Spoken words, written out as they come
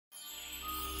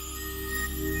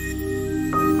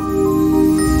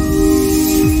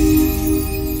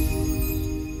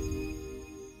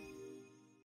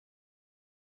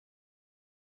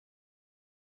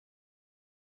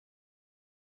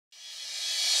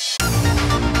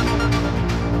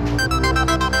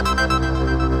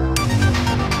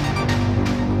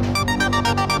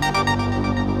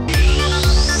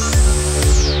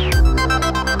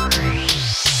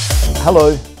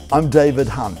Hello, I'm David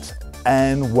Hunt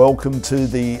and welcome to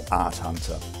the Art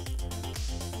Hunter.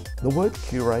 The word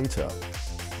curator,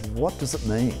 what does it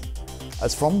mean?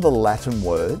 It's from the Latin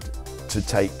word to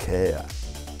take care.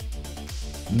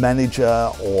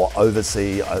 Manager or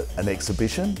oversee an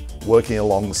exhibition, working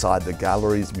alongside the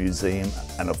galleries, museum,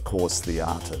 and of course the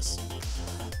artist.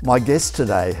 My guest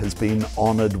today has been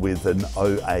honoured with an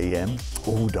OAM.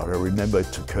 Oh, do I remember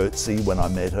to curtsy when I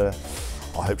met her?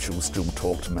 I hope she'll still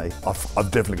talk to me.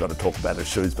 I've definitely got to talk about her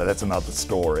shoes, but that's another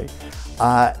story.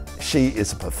 She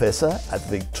is a professor at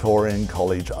the Victorian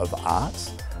College of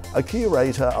Arts, a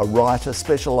curator, a writer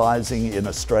specialising in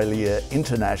Australia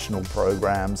international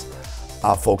programs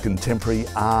for contemporary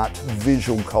art,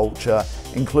 visual culture,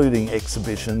 including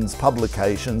exhibitions,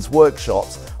 publications,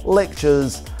 workshops,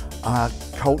 lectures,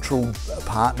 cultural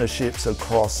partnerships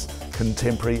across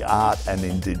contemporary art and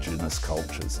Indigenous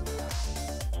cultures.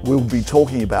 We'll be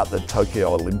talking about the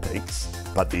Tokyo Olympics,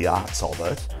 but the arts of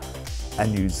it,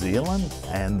 and New Zealand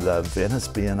and the Venice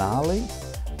Biennale,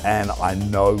 and I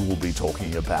know we'll be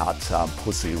talking about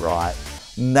Pussy Riot.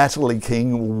 Natalie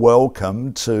King,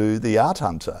 welcome to the Art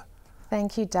Hunter.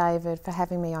 Thank you, David, for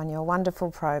having me on your wonderful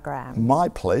program. My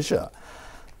pleasure.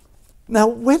 Now,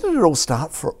 where did it all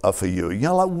start for you? You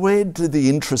know, like, where did the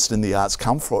interest in the arts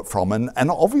come from?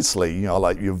 And obviously, you know,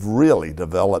 like, you've really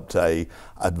developed a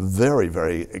very,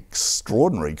 very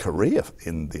extraordinary career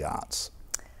in the arts.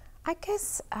 I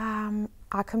guess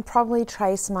I can probably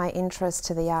trace my interest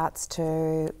to the arts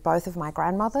to both of my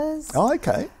grandmothers. Oh,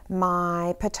 okay.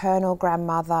 My paternal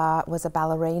grandmother was a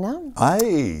ballerina.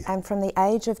 Hey. And from the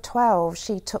age of 12,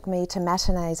 she took me to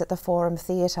matinees at the Forum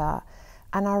Theatre.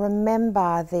 And I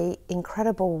remember the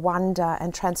incredible wonder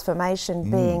and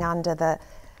transformation being under the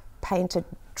painted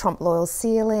trompe l'oeil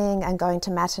ceiling and going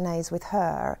to matinees with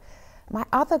her. My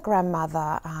other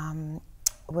grandmother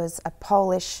was a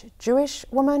Polish Jewish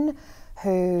woman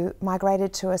who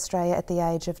migrated to Australia at the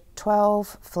age of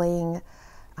 12, fleeing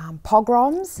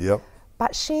pogroms. Yep.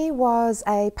 But she was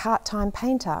a part-time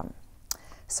painter.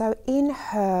 So in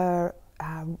her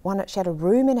she had a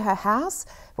room in her house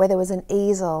where there was an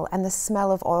easel and the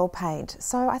smell of oil paint.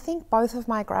 So I think both of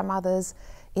my grandmothers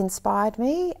inspired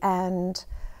me and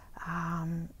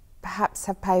perhaps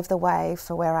have paved the way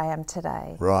for where I am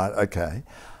today. Right, okay.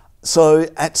 So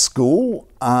at school,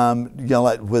 you know,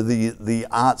 like, were the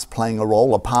arts playing a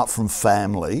role apart from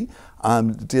family?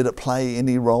 Did it play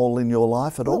any role in your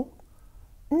life at all?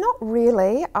 Not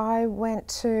really. I went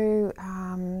to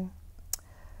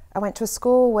a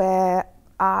school where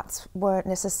arts weren't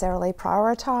necessarily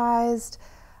prioritised,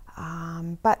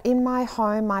 but in my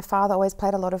home, my father always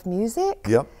played a lot of music.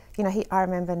 Yep. You know, I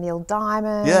remember Neil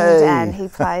Diamond, Yay. and he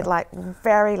played like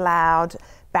very loud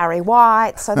Barry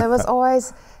White, so there was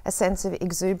always a sense of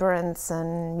exuberance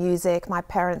and music. My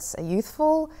parents are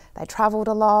youthful, they travelled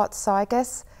a lot, so I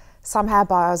guess somehow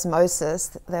by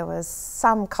osmosis there was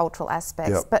some cultural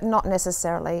aspects, Yep. but not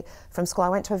necessarily from school. I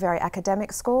went to a very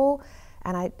academic school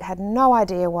and I had no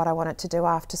idea what I wanted to do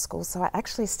after school, so I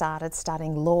actually started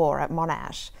studying law at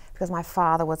Monash because my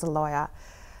father was a lawyer.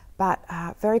 But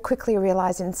very quickly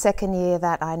realised in second year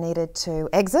that I needed to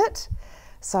exit,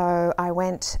 so I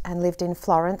went and lived in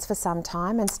Florence for some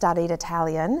time and studied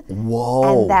Italian.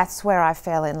 Whoa. And that's where I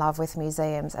fell in love with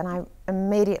museums, and I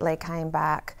immediately came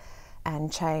back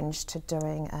and changed to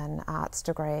doing an arts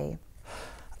degree.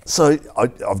 So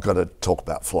I've got to talk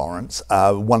about Florence,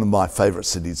 one of my favourite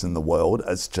cities in the world.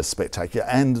 It's just spectacular,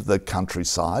 and the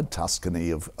countryside, Tuscany,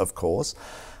 of course.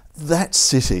 That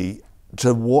city,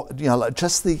 you know, like,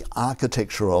 just the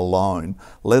architecture alone,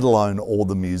 let alone all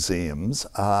the museums,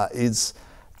 is,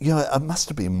 you know, it must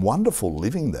have been wonderful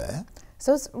living there.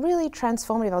 So it was really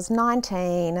transformative. I was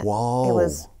 19. Whoa. It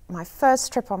was my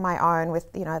first trip on my own with,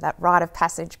 you know, that rite of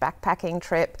passage backpacking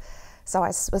trip. So I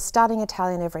was studying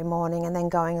Italian every morning and then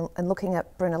going and looking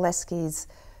at Brunelleschi's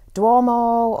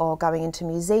Duomo or going into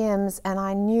museums, and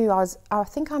I knew I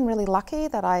think I'm really lucky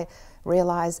that I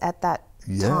realised at that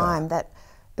time that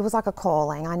it was like a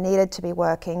calling. I needed to be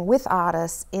working with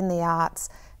artists in the arts,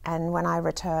 and when I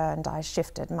returned I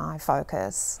shifted my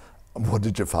focus. What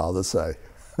did your father say?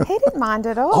 He didn't mind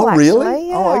at all. Oh, actually. really?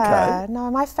 Yeah. Oh, okay.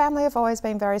 No, my family have always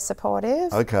been very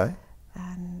supportive. Okay.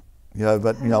 And Yeah,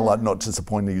 but, you know, like, not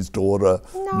disappointing his daughter,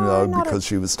 No, you know, not because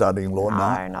she was studying law.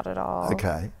 No, not at all.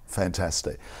 Okay,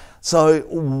 fantastic. So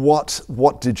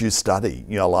what did you study?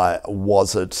 You know, like,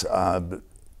 was it,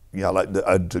 you know, like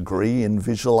a degree in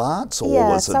visual arts, or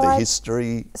was it the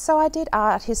history? So I did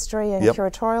art history and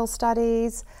curatorial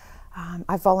studies.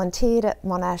 I volunteered at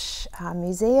Monash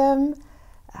Museum.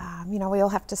 you know, we all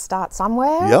have to start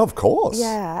somewhere. Yeah, of course.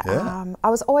 Yeah. Yeah. I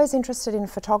was always interested in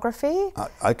photography.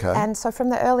 Okay. And so from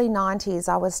the early 90s,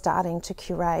 I was starting to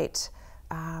curate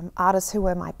artists who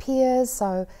were my peers.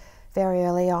 So very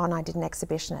early on, I did an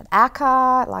exhibition at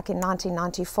ACCA, like in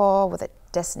 1994, with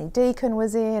Destiny Deacon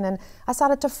was in, and I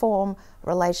started to form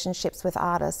relationships with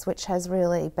artists, which has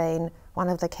really been one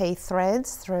of the key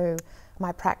threads through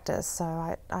my practice. So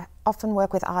I often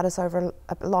work with artists over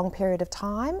a long period of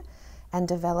time and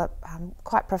develop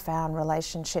quite profound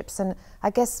relationships. And I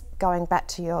guess going back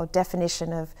to your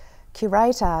definition of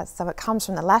curator, so it comes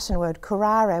from the Latin word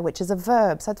curare, which is a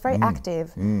verb, so it's very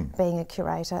active, being a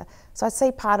curator. So I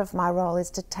see part of my role is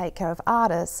to take care of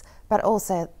artists, but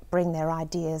also bring their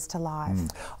ideas to life.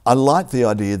 I like the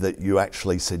idea that you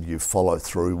actually said you follow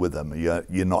through with them.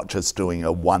 You're not just doing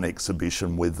a one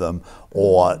exhibition with them,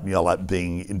 or like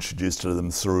being introduced to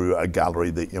them through a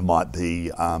gallery that you might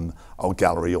be, a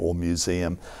gallery or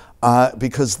museum.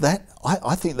 Because that,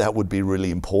 I think that would be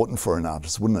really important for an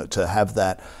artist, wouldn't it, to have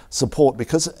that support,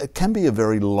 because it can be a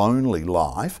very lonely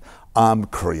life.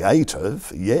 Creative,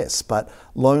 yes, but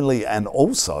lonely and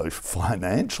also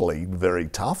financially very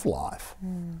tough life.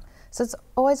 So it's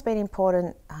always been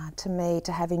important to me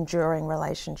to have enduring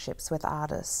relationships with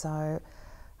artists, so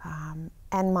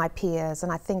and my peers,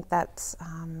 and I think that's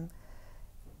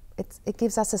it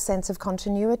gives us a sense of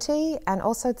continuity, and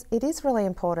also it is really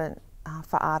important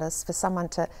for artists, for someone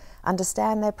to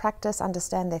understand their practice,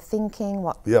 understand their thinking,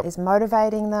 what is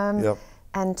motivating them,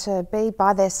 and to be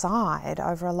by their side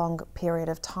over a long period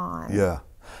of time. Yeah.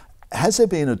 Has there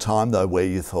been a time though where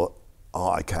you thought,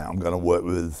 oh, okay, I'm going to work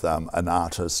with an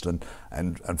artist and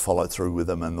follow through with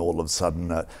them, and all of a sudden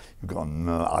you've gone,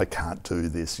 no, I can't do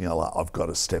this, like, I've got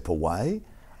to step away?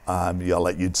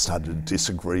 Like you'd started to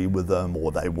disagree with them,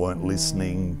 or they weren't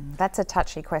listening? That's a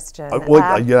touchy question.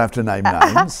 Well, you don't have to name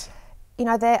names. You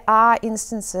know, there are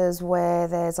instances where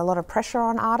there's a lot of pressure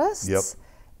on artists,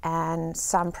 and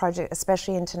some projects,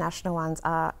 especially international ones,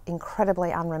 are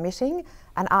incredibly unremitting,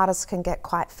 and artists can get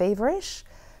quite feverish.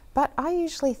 But I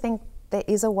usually think there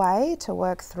is a way to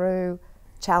work through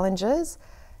challenges,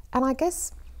 and I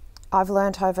guess I've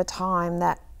learnt over time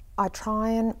that I try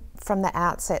and, from the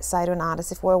outset, say to an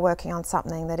artist, if we're working on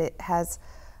something that it has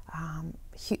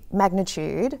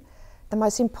magnitude, the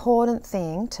most important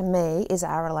thing to me is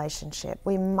our relationship.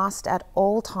 We must at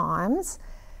all times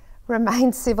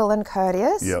remain civil and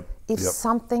courteous. If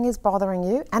something is bothering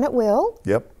you, and it will,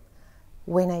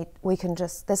 we can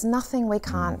just, there's nothing we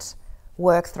can't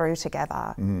work through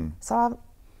together. So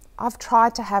I've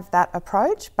tried to have that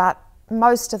approach, but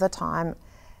most of the time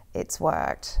it's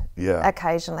worked.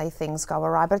 Occasionally things go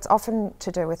awry, but it's often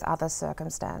to do with other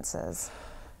circumstances.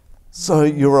 So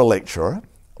you're a lecturer.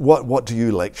 What do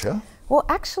you lecture? Well,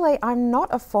 actually, I'm not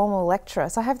a formal lecturer.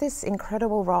 So I have this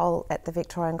incredible role at the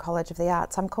Victorian College of the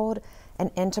Arts. I'm called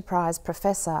an enterprise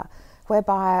professor,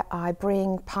 whereby I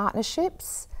bring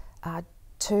partnerships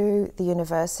to the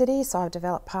university. So I've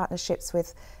developed partnerships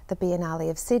with the Biennale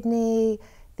of Sydney,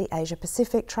 the Asia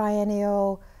Pacific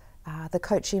Triennial, the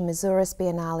Kochi Misuris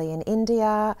Biennale in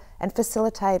India, and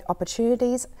facilitate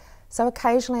opportunities. So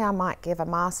occasionally I might give a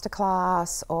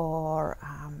masterclass or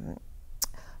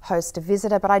host a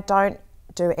visitor, but I don't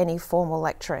do any formal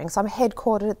lecturing. So I'm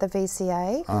headquartered at the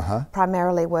VCA,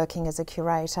 primarily working as a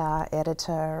curator,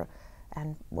 editor,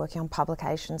 and working on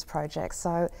publications projects.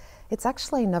 So it's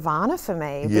actually nirvana for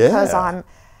me, because I'm,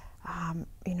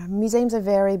 you know, museums are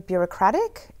very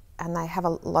bureaucratic and they have a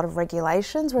lot of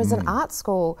regulations, whereas an art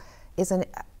school is a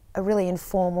really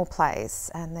informal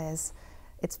place, and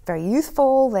it's very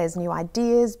youthful, there's new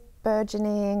ideas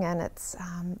burgeoning, and it's,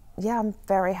 I'm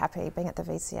very happy being at the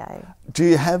VCA. Do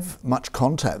you have much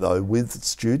contact though with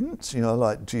students?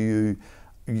 Like, do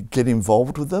you get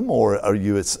involved with them, or are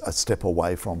you a step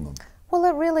away from them? Well,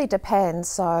 it really depends.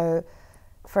 So,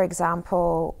 for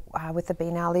example, with the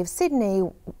Biennale of Sydney,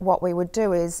 what we would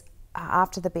do is,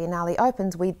 after the Biennale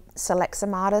opens, we select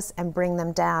some artists and bring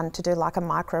them down to do like a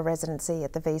micro-residency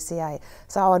at the VCA.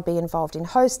 So I would be involved in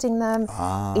hosting them,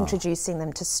 introducing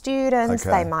them to students,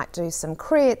 they might do some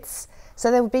crits.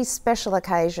 So there would be special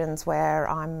occasions where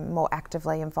I'm more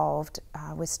actively involved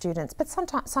with students. But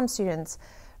sometimes some students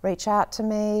reach out to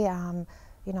me.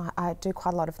 You know, I do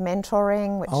quite a lot of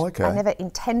mentoring, which I never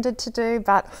intended to do,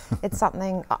 but it's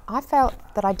something, I felt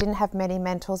that I didn't have many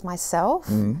mentors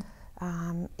myself.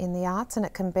 In the arts, and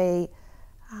it can be,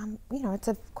 you know, it's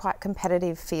a quite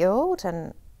competitive field,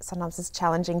 and sometimes it's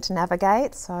challenging to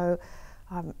navigate. So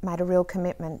I've made a real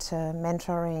commitment to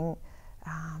mentoring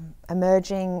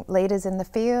emerging leaders in the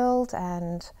field,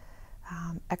 and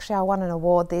actually I won an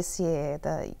award this year,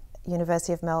 the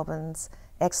University of Melbourne's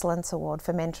Excellence Award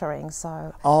for mentoring.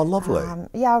 So, oh, lovely.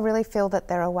 Yeah, I really feel that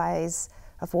there are ways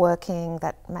of working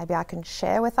that maybe I can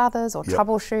share with others, or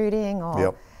troubleshooting,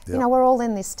 or you know, we're all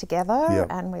in this together,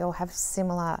 and we all have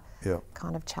similar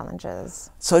kind of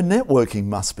challenges. So networking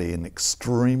must be an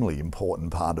extremely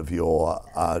important part of your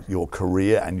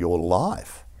career and your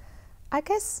life. I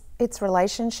guess it's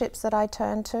relationships that I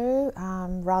turn to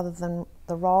rather than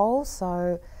the role.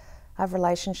 So I have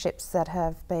relationships that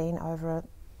have been over a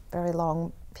very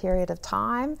long period of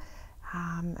time,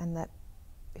 and that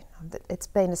it's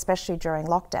been, especially during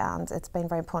lockdowns, it's been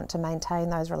very important to maintain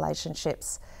those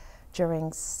relationships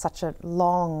during such a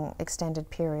long, extended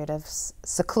period of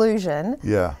seclusion.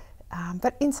 Yeah.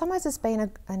 But in some ways it's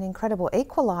been an incredible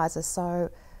equaliser. So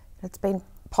it's been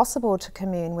possible to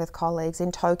commune with colleagues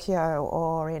in Tokyo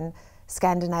or in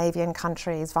Scandinavian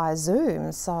countries via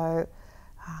Zoom. So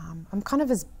I'm kind of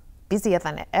as busier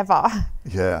than ever.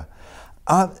 Yeah.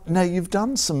 Now, you've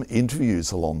done some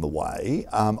interviews along the way.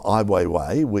 Ai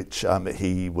Weiwei, which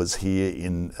he was here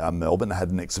in Melbourne,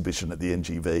 had an exhibition at the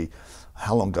NGV.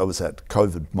 How long ago was that?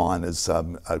 COVID miners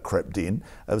crept in.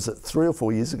 Was it 3 or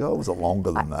 4 years ago, or was it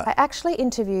longer than that? I actually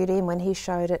interviewed him when he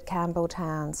showed at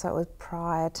Campbelltown, so it was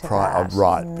prior to that.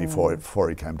 Right, before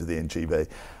he came to the NGV.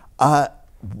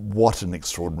 What an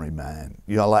extraordinary man.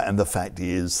 You know, like, and the fact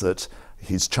is that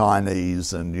he's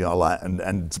Chinese, and you know, like,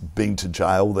 and being to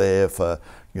jail there for,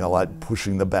 you know, like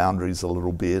pushing the boundaries a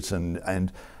little bit,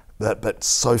 and that, but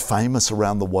so famous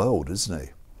around the world, isn't he?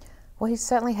 Well, he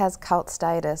certainly has cult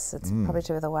status. It's probably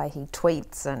due to the way he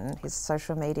tweets and his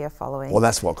social media following. Well,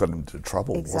 that's what got him into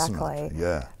trouble, exactly. wasn't it?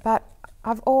 Yeah. But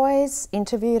I've always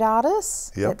interviewed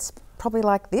artists. Yep. It's probably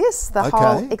like this. The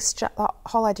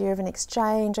whole idea of an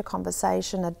exchange, a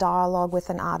conversation, a dialogue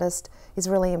with an artist is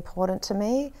really important to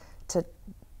me,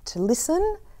 to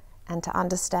listen and to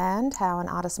understand how an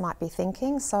artist might be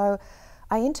thinking. So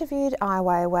I interviewed Ai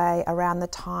Weiwei around the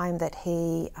time that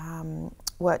he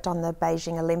worked on the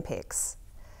Beijing Olympics.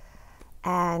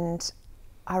 And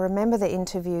I remember the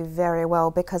interview very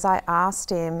well because I asked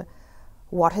him,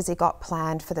 what has he got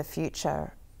planned for the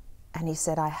future? And he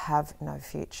said, I have no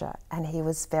future. And he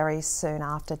was very soon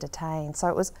after detained. So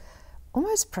it was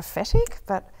almost prophetic,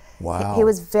 but wow. He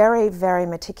was very, very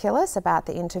meticulous about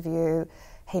the interview.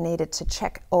 He needed to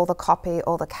check all the copy,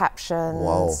 all the captions.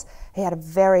 Wow. He had a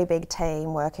very big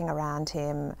team working around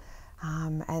him.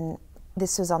 And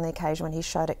this was on the occasion when he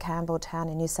showed at Campbelltown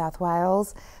in New South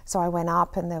Wales. So I went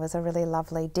up and there was a really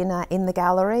lovely dinner in the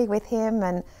gallery with him,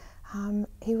 and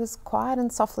he was quiet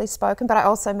and softly spoken, but I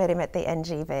also met him at the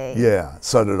NGV. Yeah,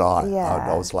 so did I.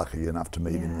 Yeah. I was lucky enough to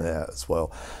meet him there as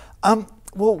well.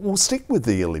 Well, we'll stick with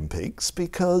the Olympics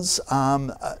because,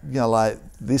 you know, like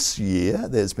this year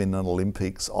there's been an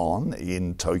Olympics on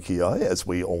in Tokyo, as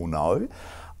we all know.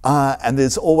 And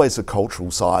there's always a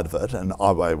cultural side of it, and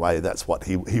Ai Weiwei, that's what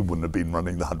he wouldn't have been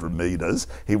running the 100 metres,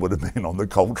 he would have been on the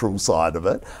cultural side of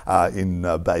it in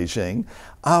Beijing.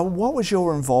 What was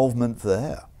your involvement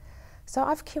there? So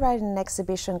I've curated an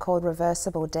exhibition called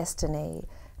Reversible Destiny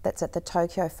that's at the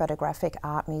Tokyo Photographic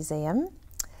Art Museum,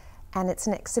 and it's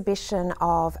an exhibition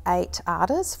of 8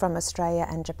 artists from Australia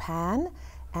and Japan,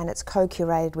 and it's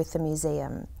co-curated with the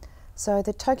museum. So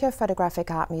the Tokyo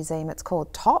Photographic Art Museum, it's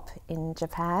called TOP in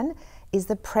Japan, is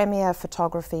the premier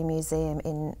photography museum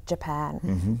in Japan.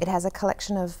 Mm-hmm. It has a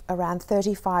collection of around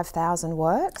 35,000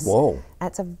 works. Whoa. And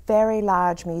it's a very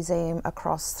large museum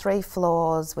across 3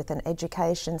 floors with an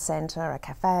education centre, a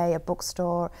cafe, a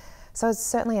bookstore. So it's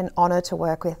certainly an honour to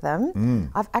work with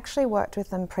them. I've actually worked with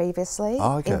them previously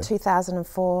in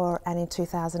 2004 and in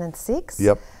 2006.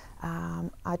 Yep.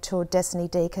 I toured Destiny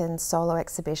Deacon's solo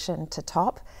exhibition to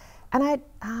TOP. And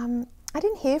I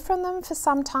didn't hear from them for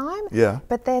some time,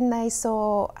 but then they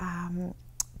saw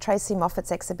Tracy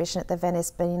Moffat's exhibition at the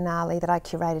Venice Biennale that I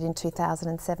curated in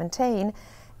 2017,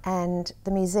 and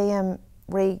the museum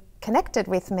reconnected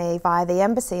with me via the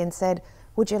embassy and said,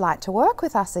 would you like to work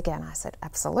with us again? I said,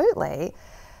 absolutely.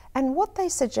 And what they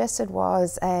suggested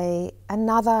was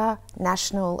another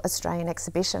national Australian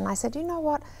exhibition. I said, you know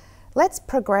what, let's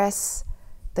progress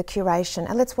the curation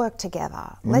and let's work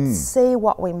together. Let's see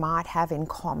what we might have in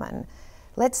common.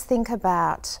 Let's think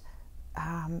about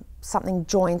something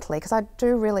jointly, because I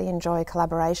do really enjoy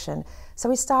collaboration. So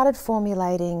we started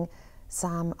formulating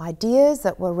some ideas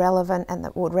that were relevant and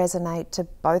that would resonate to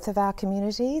both of our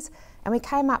communities, and we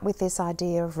came up with this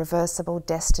idea of reversible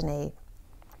destiny.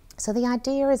 So the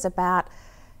idea is about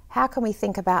how can we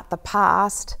think about the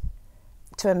past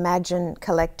to imagine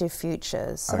collective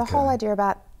futures. So the whole idea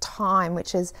about time,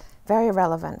 which is very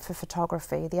relevant for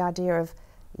photography, the idea of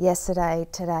yesterday,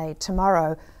 today,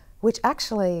 tomorrow, which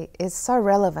actually is so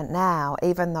relevant now,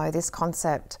 even though this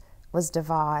concept was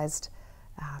devised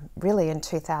really in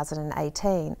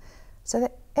 2018. So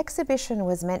the exhibition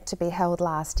was meant to be held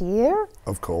last year.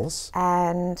 Of course.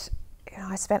 And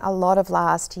I spent a lot of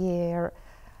last year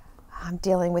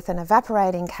dealing with an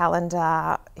evaporating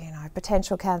calendar,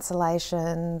 potential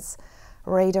cancellations,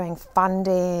 redoing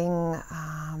funding,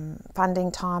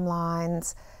 funding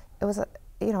timelines. It was,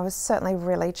 it was certainly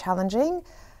really challenging,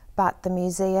 but the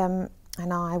museum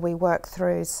and we worked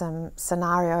through some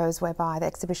scenarios whereby the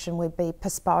exhibition would be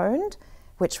postponed,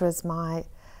 which was my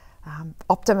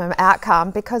optimum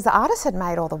outcome because the artist had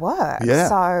made all the work. Yeah,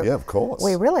 so yeah, of course.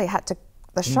 We really had to,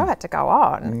 the show had to go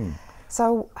on.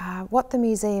 So what the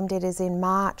museum did is in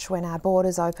March, when our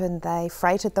borders opened, they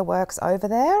freighted the works over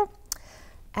there,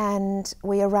 and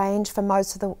we arranged for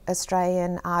most of the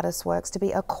Australian artists' works to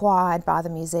be acquired by the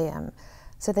museum.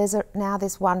 So there's now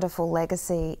this wonderful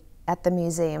legacy at the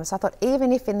museum. So I thought,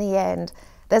 even if in the end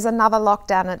there's another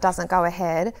lockdown and it doesn't go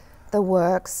ahead, the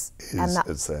works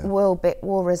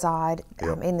will reside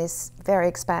in this very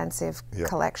expansive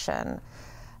collection.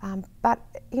 But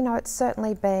it's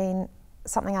certainly been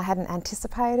something I hadn't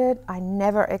anticipated. I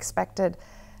never expected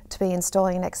to be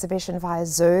installing an exhibition via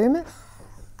Zoom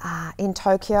in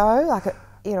Tokyo.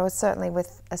 Certainly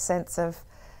with a sense of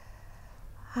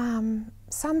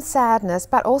some sadness,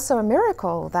 but also a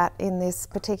miracle that in this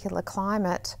particular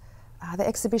climate, the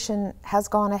exhibition has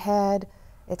gone ahead.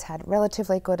 It's had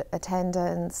relatively good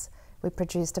attendance. We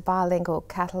produced a bilingual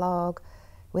catalogue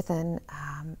with a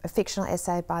fictional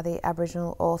essay by the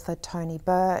Aboriginal author Tony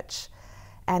Birch,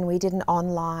 and we did an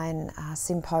online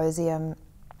symposium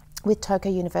with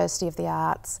Tokyo University of the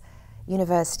Arts,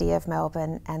 University of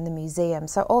Melbourne and the museum.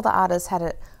 So all the artists had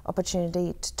an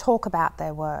opportunity to talk about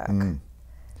their work.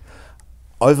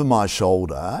 Over my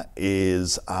shoulder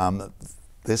is,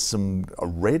 there's some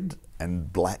red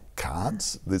and black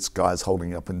cards this guy's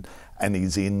holding up, and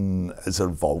he's in, is it a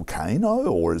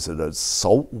volcano or is it a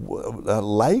salt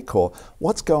lake, or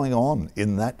what's going on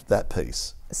in that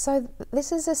piece? So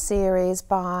this is a series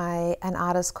by an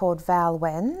artist called Val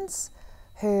Wens,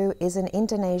 who is an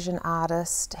Indonesian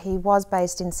artist. He was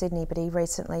based in Sydney, but he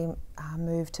recently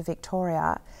moved to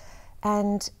Victoria.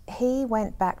 And he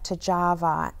went back to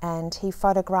Java and he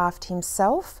photographed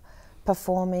himself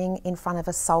performing in front of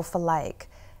a sulphur lake.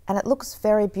 And it looks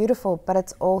very beautiful, but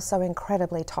it's also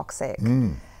incredibly toxic.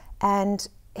 And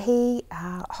he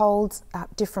holds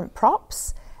different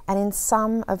props, and in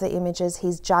some of the images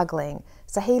he's juggling.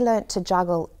 So he learnt to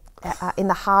juggle in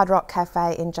the Hard Rock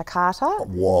Cafe in Jakarta.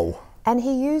 Whoa. And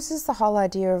he uses the whole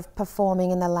idea of performing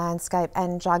in the landscape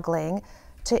and juggling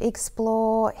to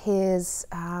explore his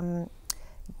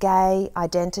gay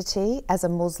identity as a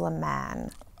Muslim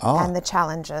man and the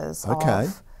challenges of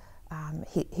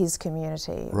his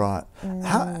community. Right.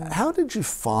 How did you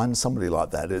find somebody like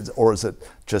that? Or is it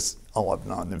just, I've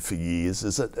known them for years?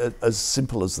 Is it as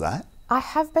simple as that? I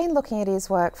have been looking at his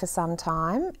work for some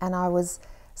time, and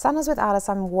sometimes with artists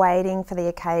I'm waiting for the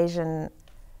occasion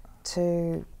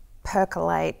to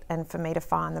percolate and for me to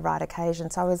find the right occasion.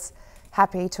 So I was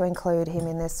happy to include him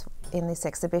in this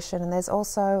exhibition. And there's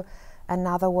also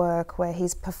another work where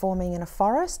he's performing in a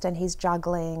forest and he's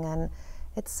juggling, and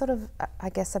it's sort of, I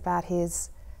guess, about his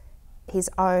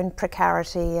own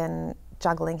precarity and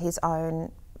juggling his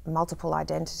own multiple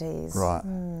identities. Right.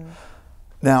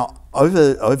 Now,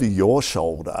 over your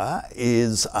shoulder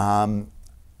is a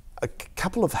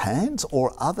couple of hands,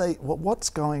 or are they? What's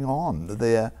going on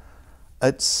there?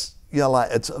 It's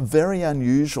it's very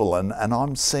unusual, and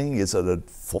I'm seeing, is it a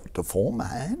deformed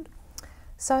hand?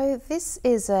 So this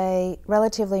is a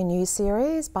relatively new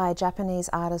series by a Japanese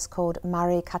artist called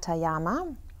Mari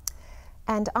Katayama,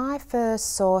 and I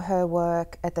first saw her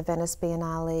work at the Venice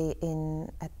Biennale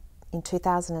in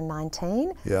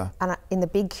 2019, and in the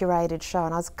big curated show,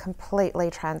 and I was completely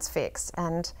transfixed,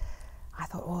 and I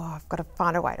thought, I've got to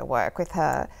find a way to work with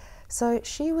her. So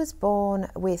she was born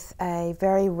with a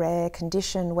very rare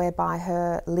condition whereby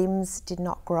her limbs did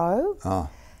not grow.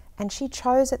 And she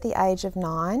chose at the age of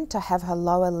 9 to have her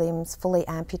lower limbs fully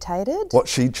amputated. What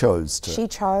she chose to? She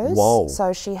chose. Whoa.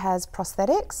 So she has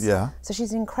prosthetics. Yeah. So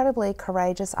she's an incredibly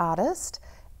courageous artist,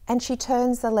 and she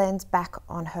turns the lens back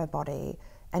on her body,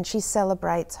 and she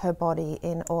celebrates her body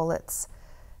in all its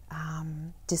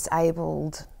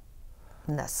disabledness.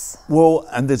 Well,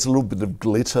 and there's a little bit of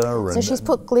glitter. So she's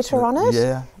put glitter on it.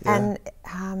 Yeah. And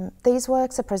these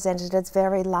works are presented as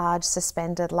very large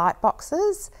suspended light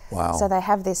boxes. Wow. So they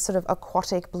have this sort of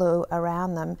aquatic blue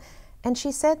around them. And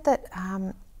she said that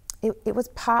it was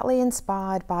partly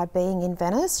inspired by being in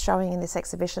Venice, showing in this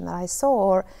exhibition that I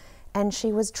saw, and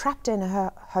she was trapped in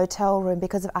her hotel room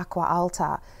because of acqua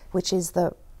alta, which is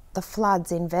the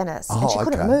floods in Venice, and she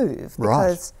couldn't move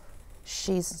because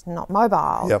she's not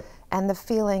mobile. Yep. And the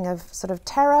feeling of sort of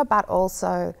terror, but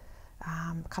also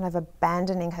kind of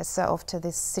abandoning herself to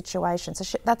this situation.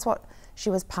 So that's what she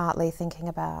was partly thinking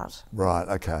about. Right,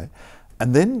 okay.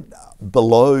 And then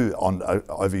below,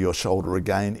 over your shoulder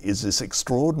again, is this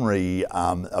extraordinary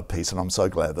piece, and I'm so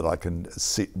glad that I can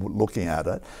sit looking at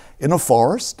it, in a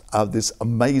forest, this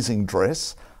amazing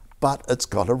dress, but it's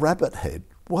got a rabbit head.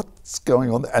 What's going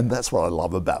on? And that's what I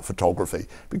love about photography,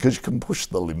 because you can push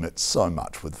the limits so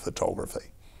much with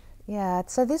photography. Yeah,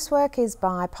 so this work is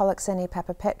by Polixeni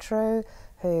Papapetru,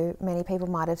 who many people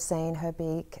might have seen her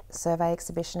big survey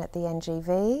exhibition at the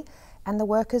NGV, and the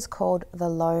work is called The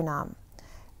Loner.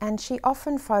 And she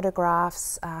often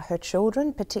photographs her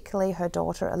children, particularly her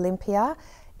daughter Olympia,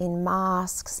 in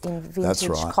masks, in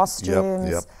vintage costumes.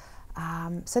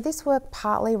 Yep. So this work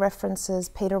partly references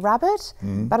Peter Rabbit,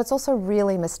 but it's also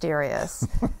really mysterious.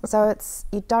 So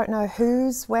you don't know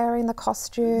who's wearing the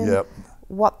costume,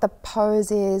 what the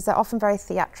pose is. They're often very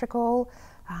theatrical.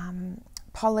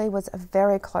 Polly was a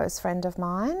very close friend of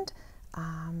mine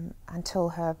until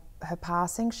her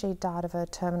passing. She died of a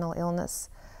terminal illness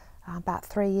about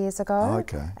 3 years ago.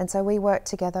 Okay. And so we worked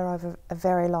together over a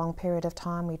very long period of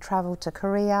time. We travelled to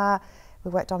Korea. We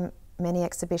worked on many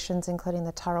exhibitions, including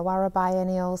the Tarawara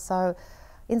Biennial. So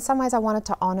in some ways I wanted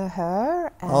to honour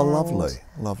her and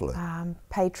lovely.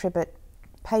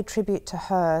 Pay tribute to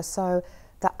her. So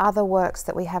the other works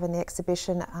that we have in the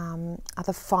exhibition are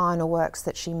the final works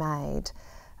that she made.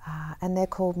 And they're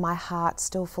called My Heart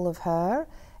Still Full of Her.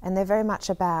 And they're very much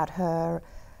about her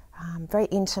very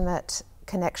intimate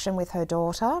connection with her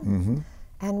daughter.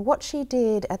 And what she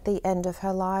did at the end of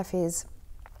her life is,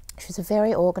 she was a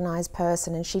very organised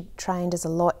person, and she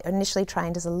initially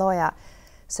trained as a lawyer.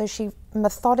 So she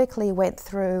methodically went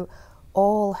through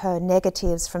all her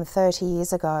negatives from 30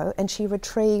 years ago, and she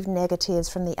retrieved negatives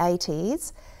from the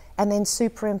 80s and then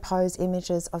superimposed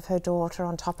images of her daughter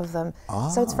on top of them.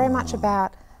 So it's very much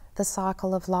about the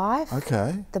cycle of life,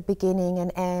 the beginning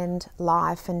and end,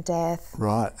 life and death.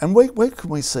 Right. And where can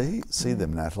we see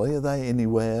them, Natalie? Are they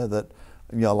anywhere that,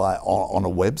 like on a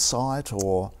website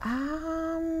or?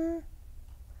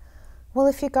 Well,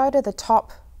 if you go to the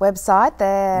top website,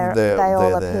 they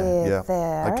all appear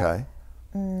there. Okay.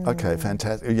 Okay,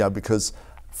 fantastic. Yeah, because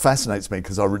fascinates me,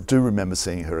 because I do remember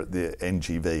seeing her at the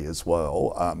NGV as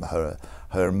well.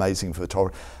 Her amazing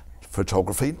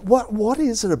photography. What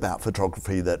is it about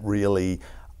photography that really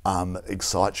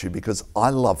excites you? Because I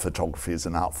love photography as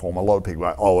an art form. A lot of people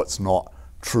go, "Oh, it's not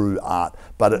true art,"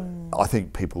 but I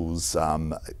think people's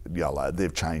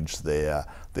they've changed their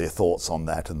thoughts on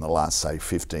that in the last, say,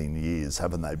 15 years,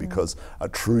 haven't they? Because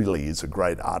it truly is a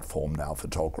great art form now,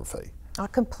 photography. I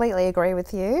completely agree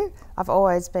with you. I've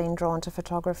always been drawn to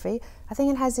photography. I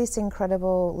think it has this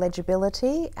incredible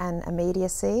legibility and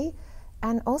immediacy,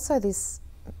 and also this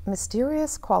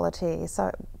mysterious quality,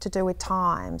 so to do with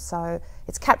time. So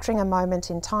it's capturing a moment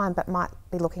in time, but might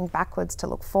be looking backwards to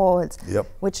look forwards,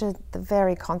 which are the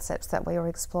very concepts that we were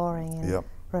exploring in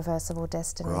Reversible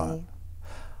Destiny. Right.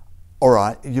 All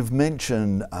right, you've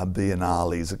mentioned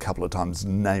biennales a couple of times,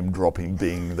 name dropping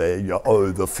being there.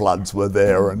 The floods were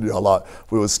there, and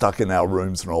we were stuck in our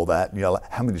rooms and all that. And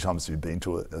how many times have you been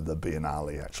to the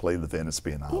Biennale, actually, the Venice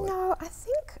Biennale? I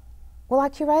think, I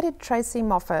curated Tracy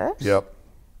Moffat.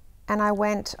 And I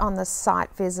went on the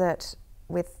site visit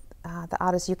with the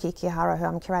artist Yuki Kihara, who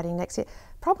I'm curating next year,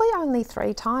 probably only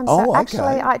 3 times. So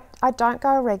actually, I don't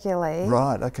go regularly.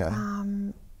 Right, okay.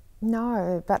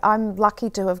 No, but I'm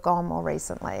lucky to have gone more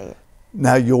recently.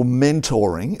 Now you're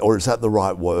mentoring, or is that the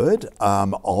right word,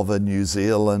 of a New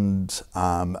Zealand,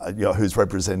 who's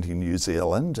representing New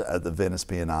Zealand at the Venice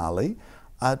Biennale.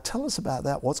 Tell us about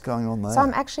that. What's going on there? So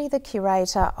I'm actually the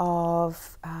curator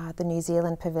of the New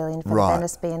Zealand Pavilion for the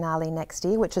Venice Biennale next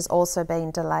year, which has also been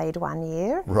delayed 1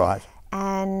 year. Right.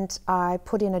 And I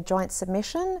put in a joint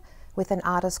submission with an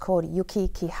artist called Yuki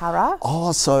Kihara.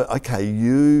 Oh, so, okay,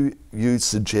 you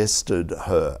suggested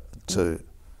her to...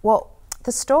 Well,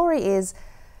 the story is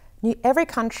every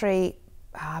country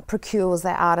procures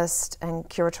their artist and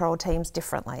curatorial teams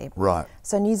differently. Right.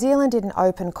 So New Zealand did an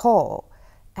open call,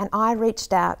 and I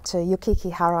reached out to Yuki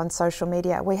Kihara on social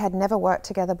media. We had never worked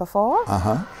together before.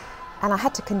 And I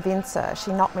had to convince her.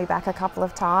 She knocked me back a couple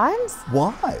of times.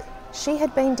 Why? She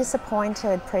had been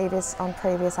disappointed on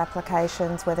previous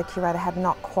applications where the curator had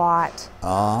not quite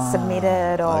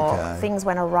submitted, or things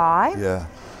went awry. Yeah.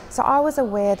 So I was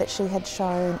aware that she had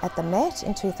shown at the Met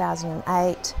in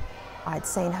 2008. I'd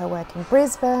seen her work in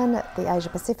Brisbane at the Asia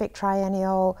Pacific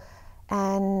Triennial,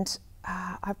 and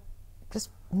I just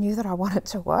knew that I wanted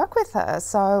to work with her.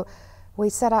 So we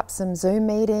set up some Zoom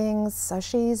meetings. So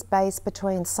she's based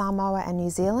between Samoa and New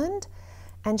Zealand,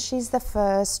 and she's the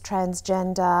first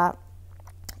transgender,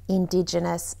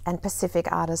 Indigenous and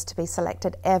Pacific artist to be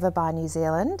selected ever by New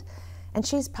Zealand. And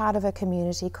she's part of a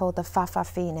community called the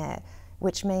Whawhawhine,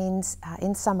 which means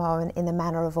in Samoan, in the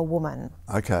manner of a woman.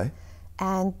 Okay.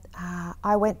 And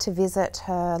I went to visit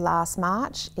her last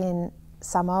March in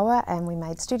Samoa, and we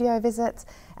made studio visits,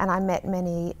 and I met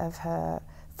many of her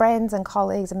friends and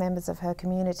colleagues and members of her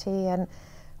community, and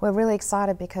we're really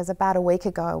excited because about a week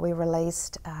ago we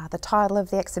released the title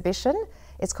of the exhibition.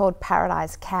 It's called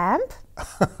Paradise Camp.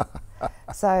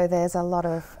 So there's a lot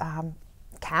of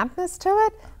campness to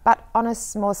it, but on a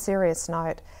more serious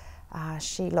note,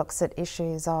 she looks at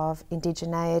issues of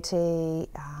indigeneity,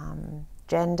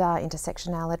 gender,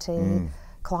 intersectionality,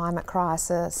 climate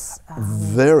crisis.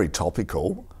 Very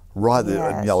topical, right there.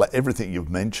 Yes. You know, like everything you've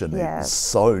mentioned is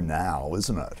so now,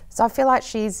 isn't it? So I feel like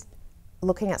she's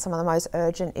looking at some of the most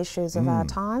urgent issues of our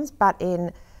times, but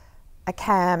in a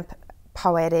camp,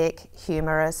 poetic,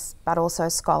 humorous, but also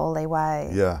scholarly way.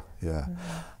 Yeah, yeah.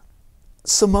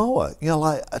 Samoa, you know,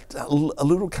 like a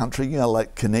little country, you know,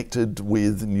 like connected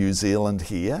with New Zealand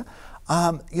here.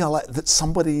 You know, like that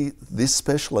somebody this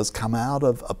special has come out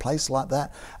of a place like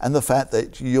that, and the fact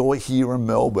that you're here in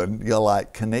Melbourne, you're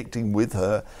like connecting with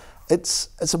her.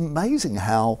 It's amazing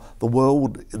how the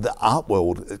world, the art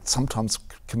world, it sometimes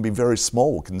can be very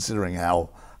small considering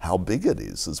how big it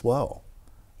is as well.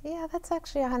 Yeah, that's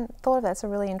actually, I hadn't thought of that. It's a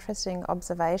really interesting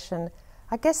observation.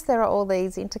 I guess there are all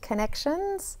these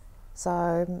interconnections.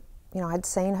 So, you know, I'd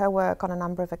seen her work on a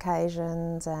number of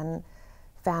occasions and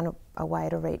found a way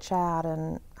to reach out,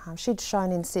 and she'd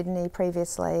shown in Sydney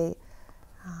previously.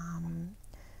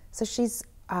 So she's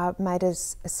made a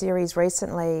series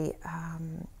recently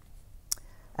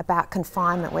about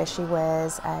confinement where she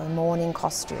wears a mourning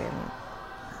costume.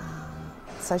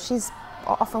 So she's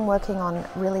often working on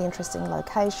really interesting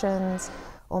locations,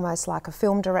 almost like a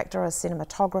film director or a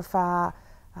cinematographer,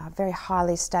 very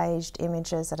highly staged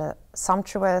images that are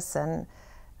sumptuous and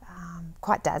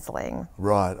quite dazzling.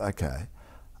 Right, okay.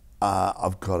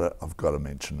 I've got to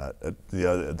mention it.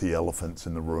 The elephant's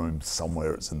in the room,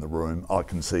 somewhere it's in the room. I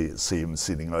can see him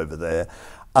sitting over there.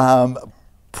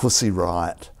 Pussy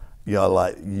Riot, you know,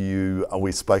 like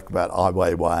we spoke about Ai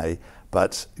Weiwei,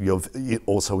 but you've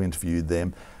also interviewed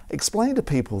them. Explain to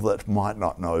people that might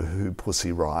not know who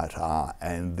Pussy Riot are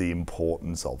and the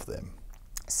importance of them.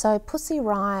 So Pussy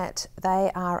Riot,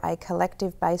 they are a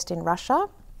collective based in Russia,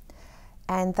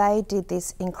 and they did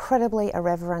this incredibly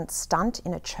irreverent stunt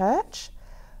in a church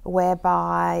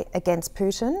whereby, against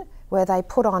Putin, where they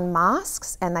put on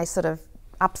masks and they sort of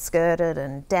upskirted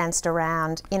and danced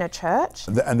around in a church.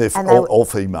 And they're all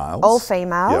females. All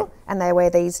female, yep. And they wear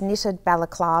these knitted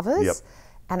balaclavas, yep.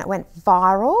 And it went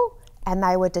viral, and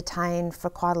they were detained for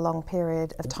quite a long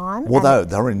period of time. Well,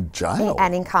 they were in jail.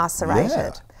 And incarcerated.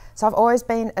 Yeah. So I've always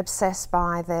been obsessed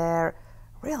by their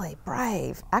really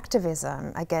brave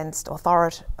activism against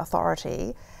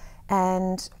authority.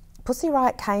 And Pussy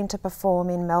Riot came to perform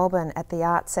in Melbourne at the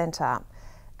Art Centre,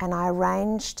 and I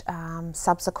arranged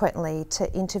subsequently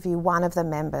to interview one of the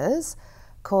members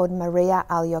called Maria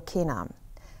Alyokina.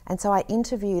 And so I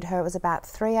interviewed her. It was about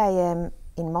 3 a.m.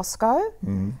 in Moscow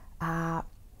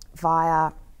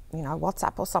via, you know,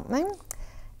 WhatsApp or something.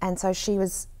 And so she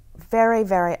was very,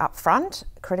 very upfront,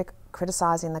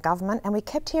 criticising the government, and we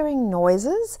kept hearing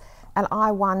noises, and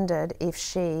I wondered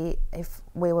if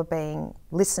we were being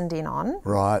listened in on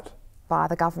by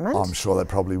the government. I'm sure they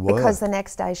probably were. Because the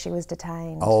next day she was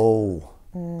detained. Oh.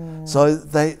 So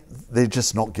they're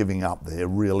just not giving up. They're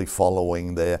really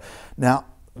following their... Now,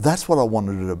 that's what I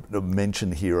wanted to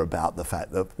mention here about the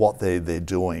fact that what they're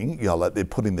doing, you know, like they're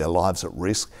putting their lives at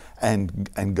risk and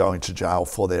going to jail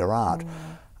for their art.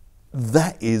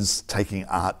 That is taking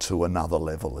art to another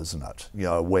level, isn't it? You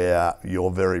know, where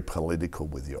you're very political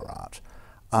with your art.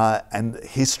 And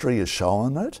history has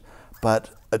shown it,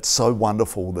 but it's so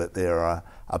wonderful that there are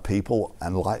people,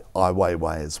 and like Ai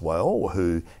Weiwei as well,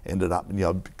 who ended up, you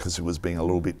know, because he was being a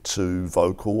little bit too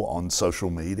vocal on social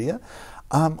media.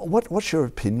 What's your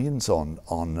opinions on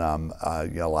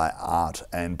you know, like art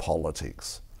and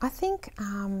politics? I think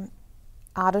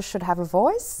artists should have a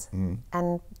voice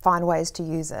and find ways to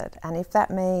use it. And if that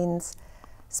means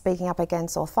speaking up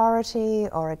against authority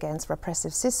or against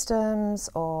repressive systems,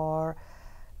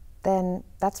 then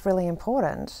that's really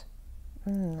important.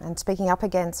 And speaking up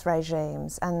against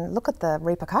regimes, and look at the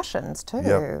repercussions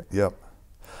too. Yep.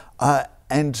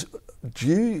 And do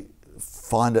you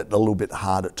find it a little bit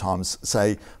hard at times,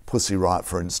 say Pussy Riot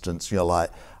for instance, you know,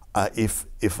 like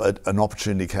if an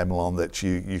opportunity came along that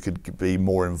you could be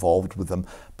more involved with them,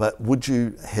 but would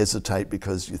you hesitate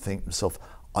because you think to yourself,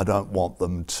 I don't want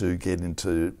them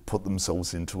to put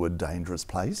themselves into a dangerous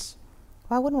place?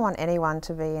 Well, I wouldn't want anyone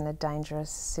to be in a dangerous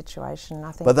situation,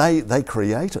 I think. But they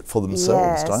create it for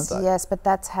themselves, don't they? Yes, but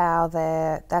that's how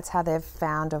they've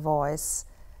found a voice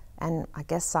and I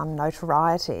guess some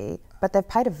notoriety, but they've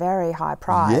paid a very high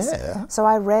price. Yeah. So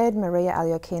I read Maria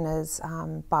Alyokina's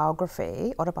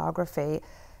autobiography,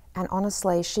 and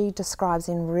honestly, she describes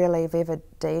in really vivid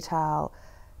detail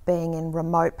being in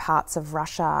remote parts of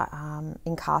Russia,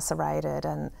 incarcerated,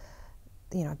 and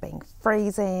being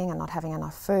freezing and not having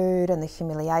enough food, and the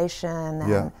humiliation.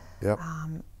 And,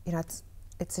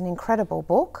 it's an incredible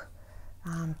book.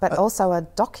 But also a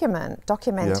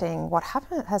documenting what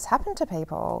has happened to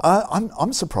people.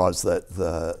 I'm surprised that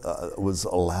it was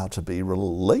allowed to be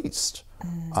released.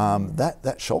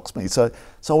 That shocks me. So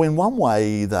in one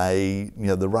way,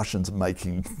 the Russians are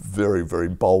making very, very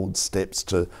bold steps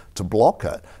to block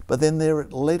it, but then they're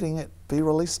letting it be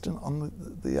released on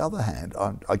the other hand.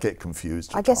 I get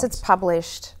confused. I guess it's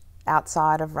published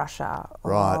outside of Russia.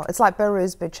 Right. It's like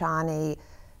Behrouz Boochani,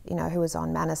 who was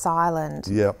on Manus Island.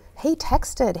 Yep. He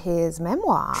texted his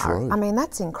memoir. True. I mean,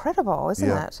 that's incredible, isn't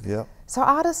it? Yeah. So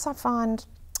artists, I find,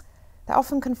 they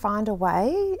often can find a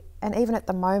way, and even at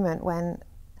the moment when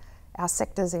our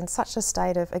sector's in such a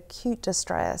state of acute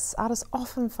distress, artists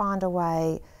often find a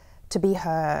way to be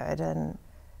heard, and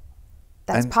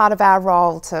that's part of our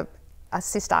role to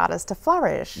assist artists to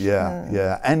flourish.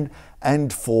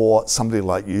 And for somebody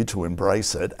like you to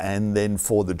embrace it, and then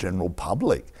for the general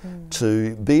public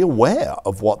to be aware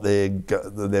of what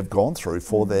they've gone through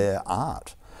for their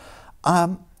art.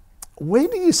 Where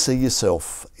do you see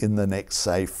yourself in the next,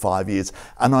 say, 5 years?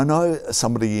 And I know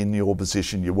somebody in your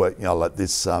position, you work, like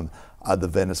this, the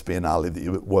Venice Biennale that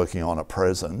you're working on at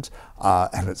present,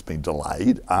 and it's been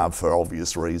delayed for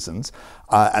obvious reasons.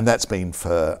 And that's been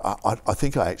for, I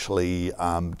think I actually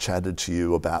chatted to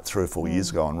you about 3 or 4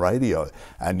 years ago on radio,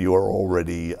 and you are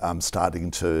already starting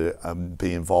to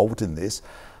be involved in this.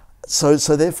 So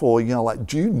therefore,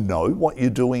 do you know what you're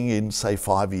doing in, say,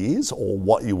 5 years, or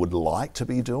what you would like to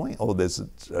be doing? Or there's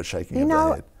a shaking of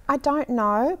the head? I don't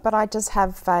know, but I just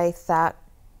have faith that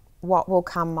what will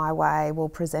come my way will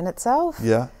present itself.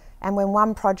 Yeah. And when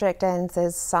one project ends,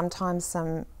 there's sometimes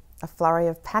a flurry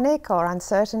of panic or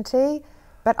uncertainty,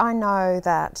 but I know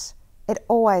that it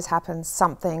always happens,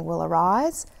 something will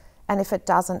arise, and if it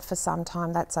doesn't for some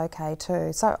time, that's okay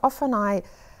too. So often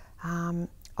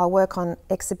I'll work on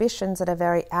exhibitions that are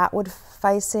very outward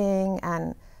facing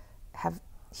and have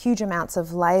huge amounts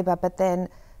of labour, but then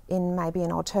in maybe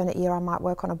an alternate year I might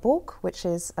work on a book, which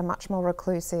is a much more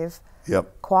reclusive,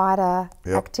 quieter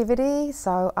activity.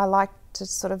 So I like to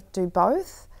sort of do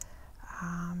both.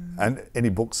 And any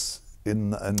books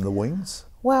in the wings?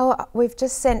 Well, we've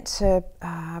just sent to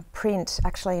print,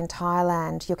 actually in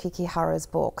Thailand, Yuki Kihara's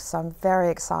book, so I'm very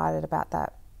excited about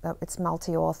that. It's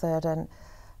multi-authored, and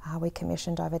we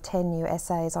commissioned over 10 new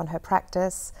essays on her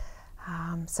practice.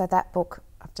 So that book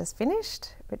I've just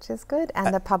finished, which is good,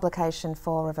 and the publication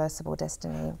for Reversible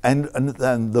Destiny. And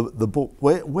the book,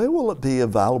 where will it be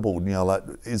available?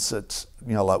 Is it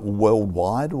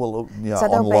worldwide? Will it, so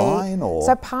online or?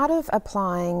 So part of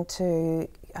applying to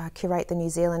curate the New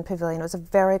Zealand Pavilion, it was a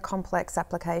very complex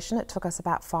application. It took us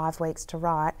about 5 weeks to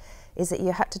write. Is that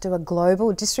you had to do a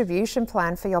global distribution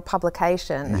plan for your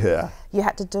publication. Yeah. You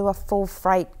had to do a full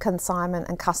freight consignment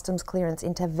and customs clearance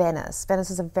into Venice. Venice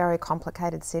is a very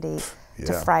complicated city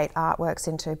to freight artworks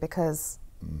into because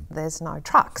there's no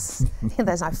trucks.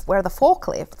 Where are the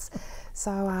forklifts?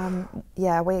 So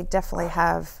we definitely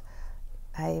have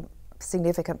a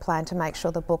significant plan to make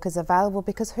sure the book is available,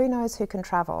 because who knows who can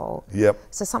travel. Yep.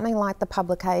 So something like the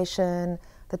publication,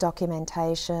 the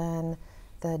documentation,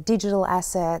 the digital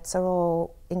assets are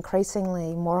all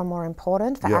increasingly more and more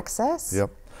important for access. Yep.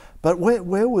 But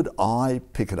where would I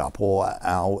pick it up, or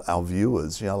our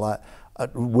viewers? Hopefully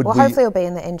it'll be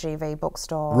in the NGV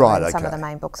bookstore and some of the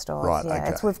main bookstores. Right,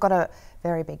 yeah, we've got a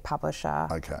very big publisher.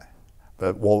 Okay.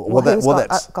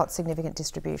 That's got significant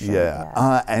distribution.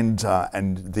 Yeah. And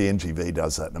the NGV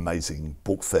does that amazing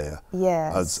book fair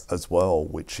as well,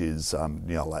 which is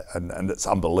and it's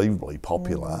unbelievably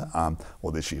popular.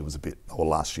 Last year was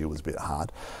a bit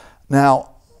hard.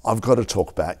 Now I've got to talk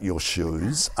about your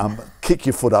shoes. Kick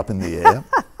your foot up in the air.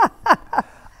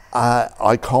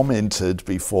 I commented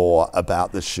before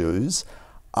about the shoes.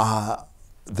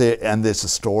 There's a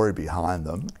story behind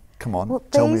them. Come on,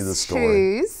 tell me the story.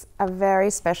 These shoes are very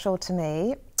special to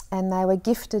me, and they were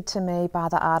gifted to me by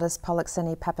the artist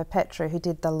Polixeni Papapetru, who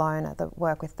did the loner, the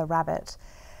work with the rabbit.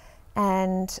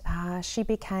 And she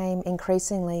became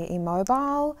increasingly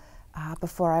immobile.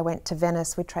 Before I went to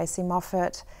Venice with Tracy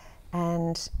Moffat,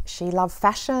 and she loved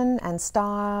fashion and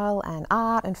style and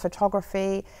art and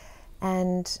photography.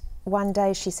 And one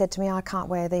day she said to me, I can't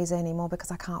wear these anymore because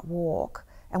I can't walk,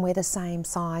 and we're the same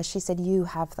size. She said, you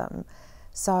have them.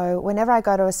 So whenever I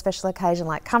go to a special occasion,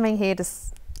 like coming here to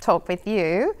talk with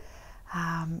you,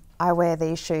 I wear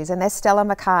these shoes, and they're Stella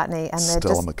McCartney, and they're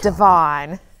just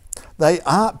divine. They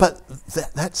are, but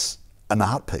that's an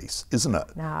art piece, isn't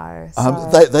it? No.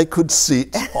 They could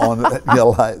sit on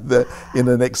in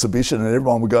an exhibition and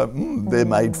everyone would go, they're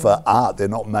made for art, they're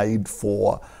not made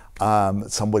for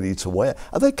somebody to wear.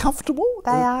 Are they comfortable? They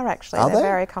are actually. They're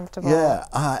very comfortable. Yeah.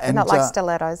 They're not like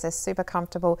stilettos, they're super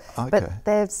comfortable. Okay. But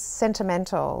they're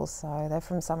sentimental, so they're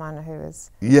from someone who is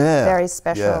very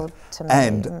special to me.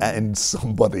 And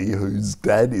somebody whose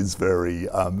dad is very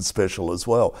special as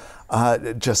well.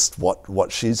 Just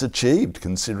what she's achieved,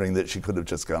 considering that she could have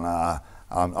just gone,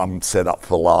 I'm set up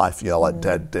for life, like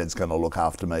Dad's going to look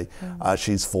after me.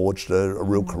 She's forged a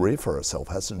real career for herself,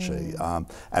 hasn't she?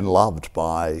 And loved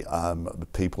by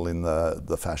people in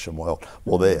the fashion world.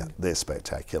 Well, they're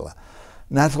spectacular.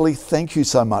 Natalie, thank you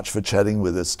so much for chatting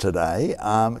with us today.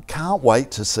 Can't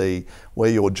wait to see where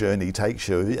your journey takes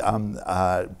you,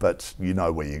 but you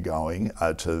know where you're going,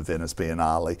 to Venice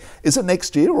Biennale. Is it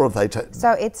next year, or have they...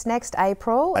 So it's next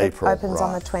April. It opens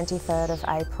on the 23rd of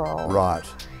April. Right.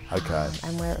 Okay.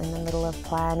 And we're in the middle of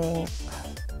planning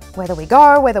whether we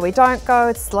go, whether we don't go.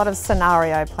 It's a lot of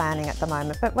scenario planning at the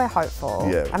moment, but we're hopeful.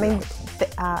 Yeah, I mean,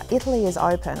 Italy is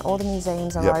open. All the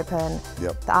museums are open.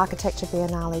 The Architecture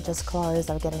Biennale just closed.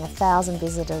 They were getting 1,000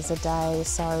 visitors a day.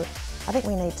 So I think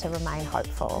we need to remain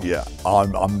hopeful. Yeah, I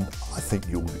think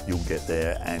you'll get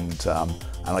there, and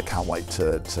I can't wait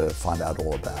to find out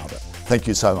all about it. Thank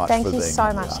you so much for being on. Thank you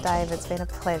so much, Dave. It's been a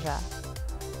pleasure.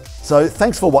 So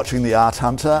thanks for watching The Art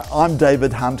Hunter. I'm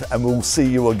David Hunt, and we'll see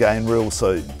you again real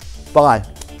soon. Bye.